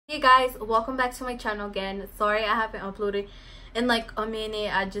Hey guys, welcome back to my channel again. Sorry I haven't uploaded in like a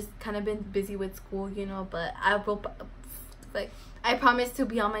minute. I just kind of been busy with school, you know, but I promised to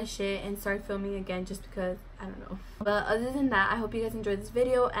be on my shit and start filming again just because I don't know. But other than that, I hope you guys enjoyed this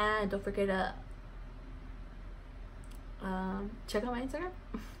video and don't forget to check out my Instagram.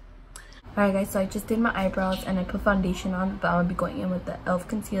 Alright guys, so I just did my eyebrows and I put foundation on, but I'm gonna be going in with the e.l.f.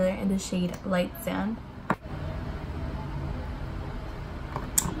 concealer in the shade Light Sand.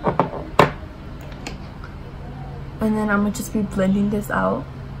 And then I'm gonna just be blending this out.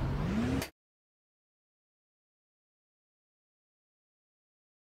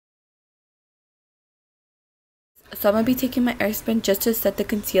 So I'm gonna be taking my airspan just to set the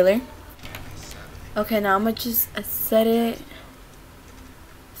concealer. Okay, now I'm gonna just set it.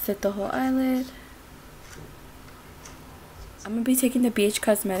 Set the whole eyelid. I'm gonna be taking the BH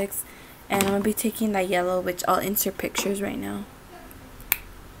Cosmetics and I'm gonna be taking that yellow, which I'll insert pictures right now.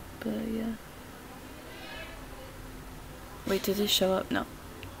 But yeah. Wait, did it show up? No,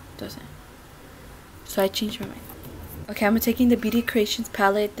 it doesn't. So I changed my mind. Okay, I'm taking the Beauty Creations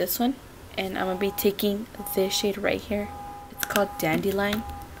palette, this one, and I'm gonna be taking this shade right here. It's called Dandelion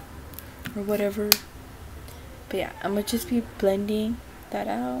or whatever. But yeah, I'm gonna just be blending that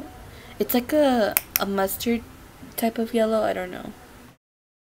out. It's like a mustard type of yellow, I don't know.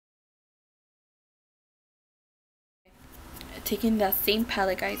 Taking that same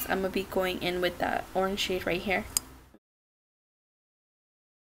palette, guys, I'm gonna be going in with that orange shade right here.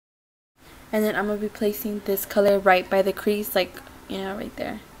 And then I'm going to be placing this color right by the crease, like, you know, right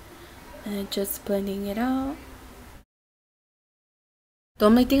there. And then just blending it out. The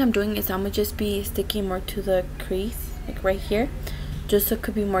only thing I'm doing is I'm going to just be sticking more to the crease, like right here. Just so it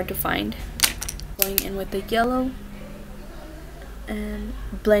could be more defined. Going in with the yellow. And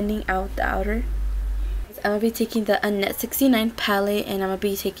blending out the outer. I'm going to be taking the Annette 69 palette and I'm going to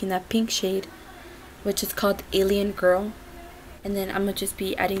be taking that pink shade, which is called Alien Girl. And then I'm going to just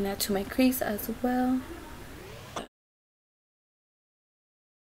be adding that to my crease as well.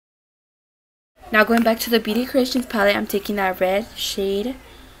 Now going back to the Beauty Creations palette, I'm taking that red shade.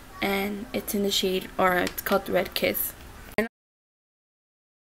 And it's in the shade, or it's called Red Kiss.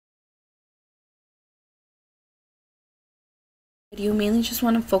 You mainly just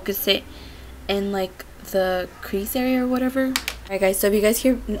want to focus it in like the crease area or whatever. Alright guys, so if you guys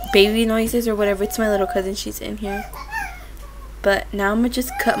hear baby noises or whatever, it's my little cousin, she's in here. But now I'm gonna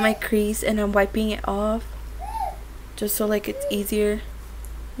just cut my crease and I'm wiping it off just so like it's easier.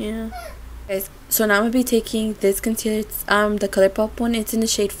 Yeah. Guys, so now I'm gonna be taking this concealer. It's the ColourPop one. It's in the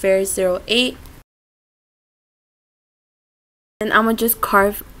shade Fair 08. And I'm gonna just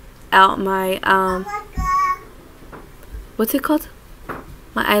carve out my what's it called?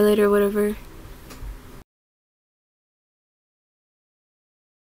 My eyelid or whatever.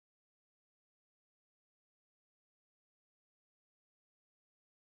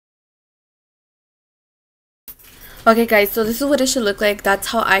 Okay guys, so this is what it should look like. That's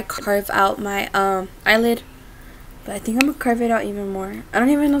how I carve out my eyelid. But I think I'm gonna carve it out even more. I don't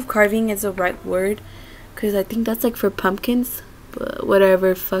even know if carving is the right word, because I think that's like for pumpkins. But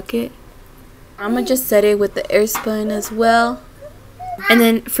whatever, fuck it. I'm gonna just set it with the airspun as well. And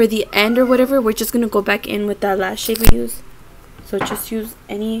then for the end or whatever, we're just gonna go back in with that last shade we used. So just use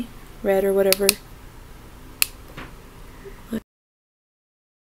any red or whatever.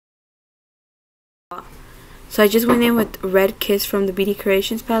 So I just went in with Red Kiss from the Beauty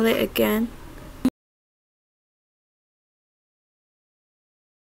Creations palette again.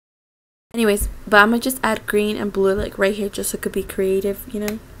 Anyways, but I'm going to just add green and blue like right here just so it could be creative, you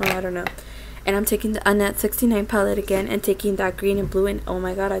know? Or I don't know. And I'm taking the Annette 69 palette again and taking that green and blue, and oh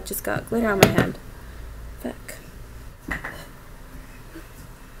my god, I just got glitter on my hand. Fuck.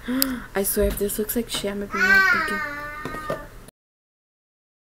 I swear if this looks like shit, I'm going to be mad. Thank you.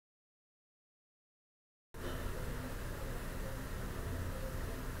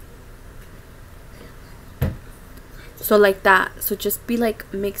 So like that. So just be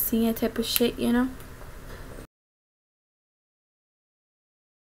like mixing it type of shit, you know.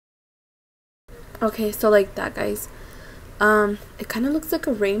 Okay, so like that, guys. It kind of looks like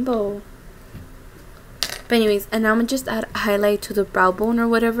a rainbow. But anyways, and now I'm gonna just add a highlight to the brow bone or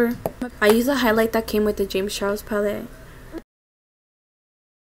whatever. I use a highlight that came with the James Charles palette.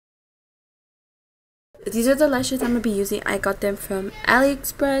 These are the lashes I'm gonna be using. I got them from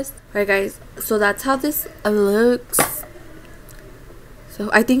AliExpress. Alright guys, so that's how this looks. So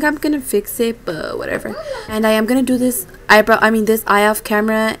I think I'm gonna fix it, but whatever. And I am gonna do this this eye off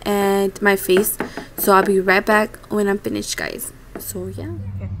camera and my face. So I'll be right back when I'm finished, guys. So yeah.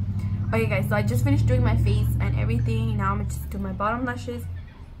 Okay guys, so I just finished doing my face and everything. Now I'm gonna just do my bottom lashes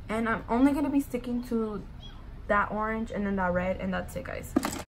And I'm only going to be sticking to that orange and then that red, and that's it, guys.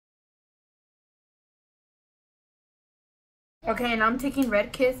 Okay, and I'm taking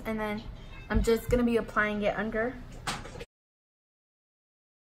Red Kiss, and then I'm just going to be applying it under.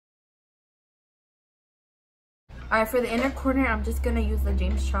 Alright, for the inner corner, I'm just going to use the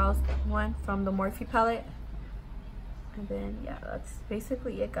James Charles one from the Morphe palette. And then, yeah, that's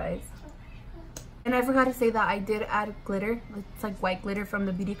basically it, guys. And I forgot to say that I did add glitter. It's like white glitter from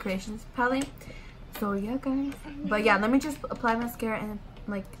the Beauty Creations palette. So yeah, guys. But yeah, let me just apply mascara and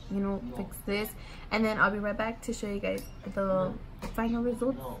like, you know, fix this. And then I'll be right back to show you guys the final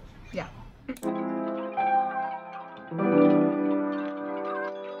results. Yeah.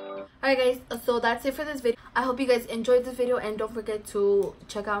 Alright guys, so that's it for this video. I hope you guys enjoyed this video, and don't forget to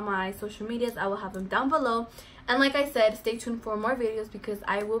check out my social medias. I will have them down below. And like I said, stay tuned for more videos because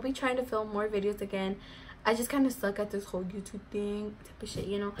I will be trying to film more videos again. I just kind of suck at this whole YouTube thing type of shit,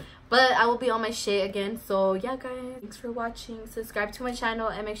 you know. But I will be on my shit again. So yeah, guys, thanks for watching. Subscribe to my channel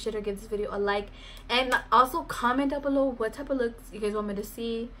and make sure to give this video a like. And also comment down below what type of looks you guys want me to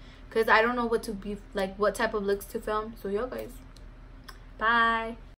see, because I don't know what to be like, what type of looks to film. So yeah, guys, bye.